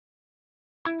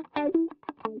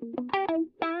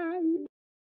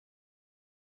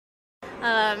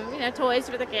toys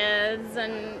for the kids,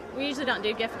 and we usually don't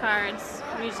do gift cards.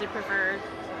 We usually prefer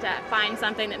to find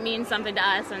something that means something to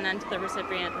us and then to the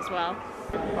recipient as well.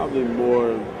 Probably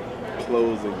more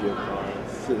clothes and gift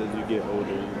cards. As you get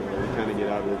older, you kind of get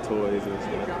out of the toys and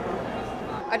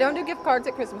stuff. I don't do gift cards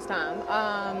at Christmas time.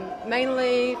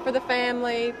 Mainly for the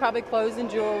family, probably clothes and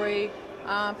jewelry.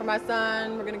 For my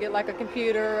son, we're going to get like a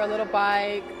computer, a little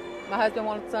bike. My husband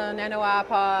wants a nano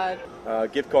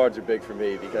iPod. Gift cards are big for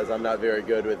me because I'm not very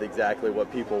good with exactly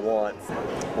what people want.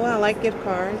 Well, I like gift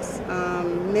cards,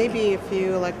 maybe a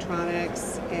few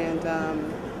electronics, and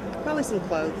probably some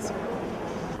clothes.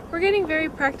 We're getting very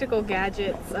practical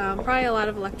gadgets, probably a lot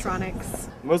of electronics.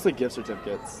 Mostly gift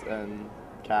certificates and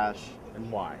cash. And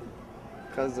why?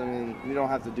 Because, you don't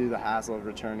have to do the hassle of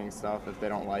returning stuff if they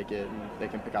don't like it, and they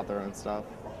can pick out their own stuff.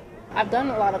 I've done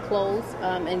a lot of clothes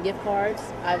and gift cards.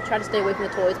 I've tried to stay away from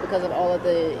the toys because of all of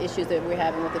the issues that we're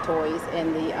having with the toys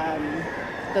and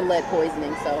the lead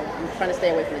poisoning, so I'm trying to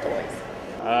stay away from the toys.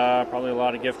 Probably a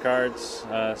lot of gift cards,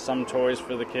 some toys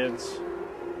for the kids.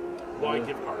 Why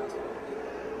gift cards?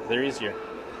 They're easier.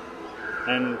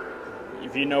 And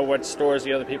if you know what stores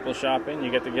the other people shop in, you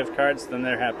get the gift cards, then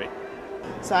they're happy.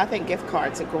 So I think gift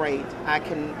cards are great. I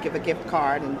can give a gift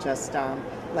card and just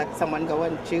let someone go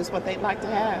and choose what they'd like to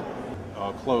have.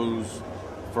 Clothes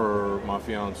for my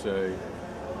fiance,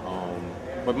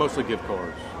 but mostly gift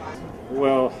cards.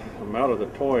 Well, I'm out of the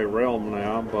toy realm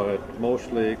now, but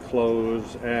mostly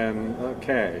clothes and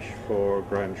cash for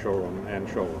grandchildren and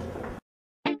children.